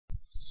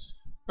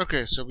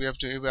Okay, so we have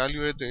to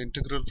evaluate the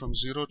integral from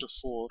 0 to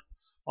 4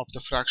 of the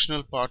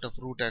fractional part of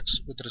root x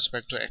with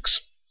respect to x.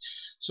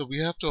 So we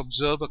have to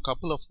observe a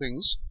couple of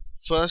things.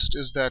 First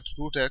is that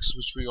root x,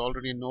 which we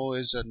already know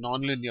is a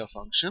nonlinear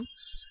function,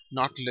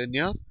 not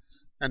linear,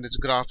 and its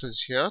graph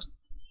is here.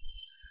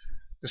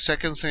 The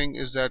second thing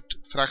is that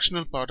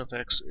fractional part of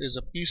x is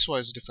a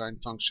piecewise defined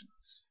function.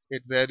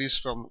 It varies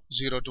from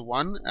 0 to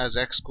 1 as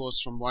x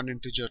goes from one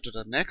integer to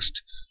the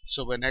next.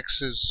 So when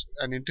x is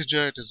an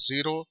integer, it is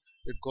 0.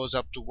 It goes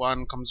up to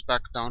 1, comes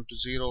back down to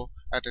 0.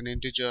 At an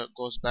integer,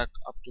 goes back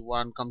up to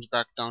 1, comes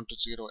back down to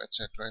 0,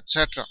 etc.,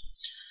 etc.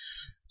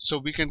 So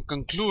we can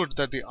conclude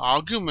that the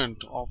argument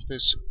of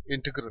this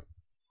integral,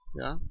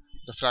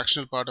 the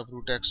fractional part of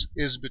root x,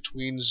 is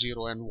between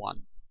 0 and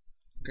 1.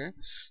 Okay,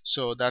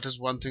 so that is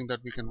one thing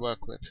that we can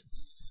work with.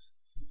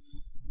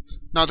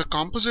 Now the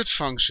composite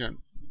function,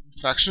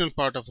 fractional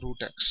part of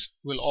root x,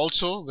 will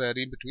also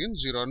vary between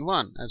 0 and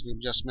 1, as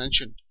we've just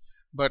mentioned.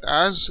 But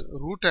as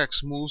root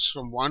x moves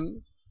from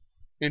one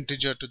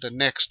integer to the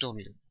next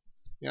only,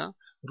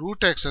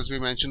 root x, as we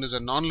mentioned, is a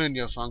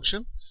nonlinear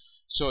function.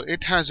 So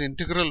it has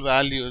integral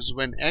values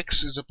when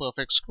x is a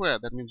perfect square.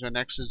 That means when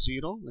x is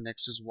 0, when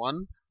x is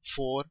 1,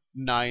 4,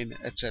 9,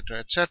 etc.,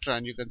 etc.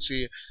 And you can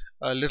see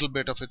a little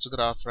bit of its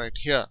graph right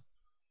here.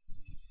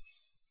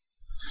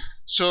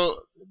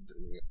 So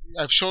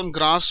I've shown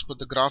graphs, but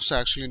the graphs are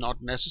actually not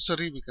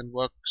necessary. We can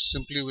work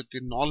simply with the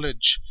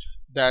knowledge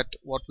that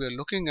what we're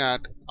looking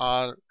at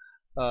are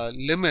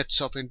limits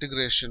of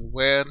integration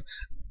where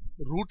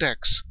root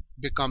x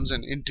becomes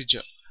an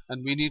integer,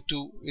 and we need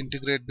to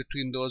integrate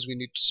between those. We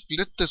need to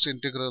split this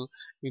integral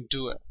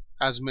into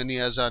as many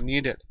as are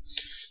needed.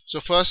 So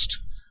first,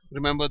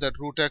 remember that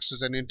root x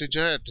is an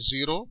integer at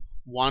 0,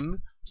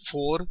 1,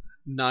 4,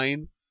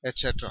 9,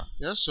 etc.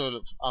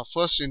 So our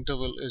first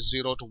interval is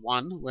 0 to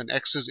 1. When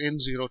x is in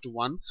 0 to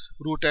 1,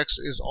 root x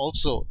is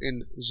also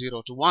in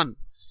 0 to 1.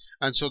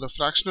 And so the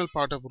fractional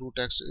part of root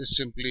x is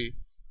simply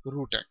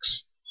root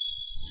x.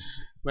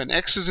 When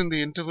x is in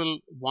the interval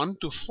 1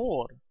 to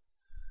 4,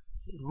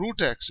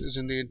 root x is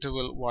in the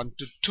interval 1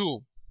 to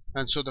 2.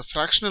 And so the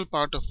fractional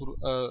part of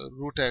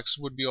root x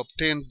would be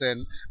obtained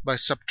then by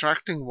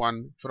subtracting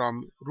 1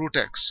 from root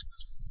x.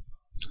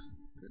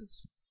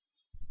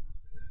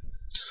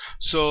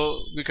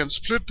 So we can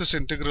split this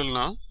integral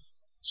now.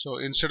 So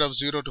instead of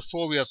 0 to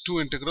 4, we have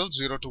two integrals,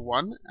 0 to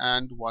 1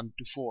 and 1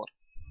 to 4.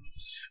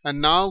 And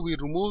now we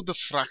remove the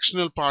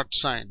fractional part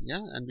sign,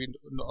 and we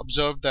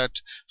observe that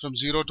from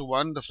 0 to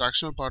 1, the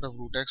fractional part of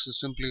root x is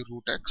simply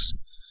root x.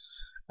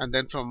 And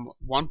then from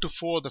 1 to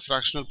 4, the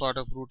fractional part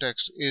of root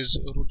x is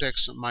root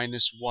x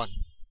minus 1.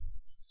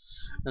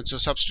 And so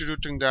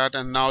substituting that,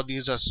 and now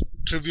these are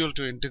trivial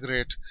to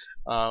integrate,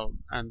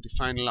 and the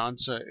final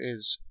answer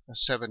is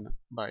 7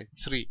 by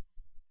 3.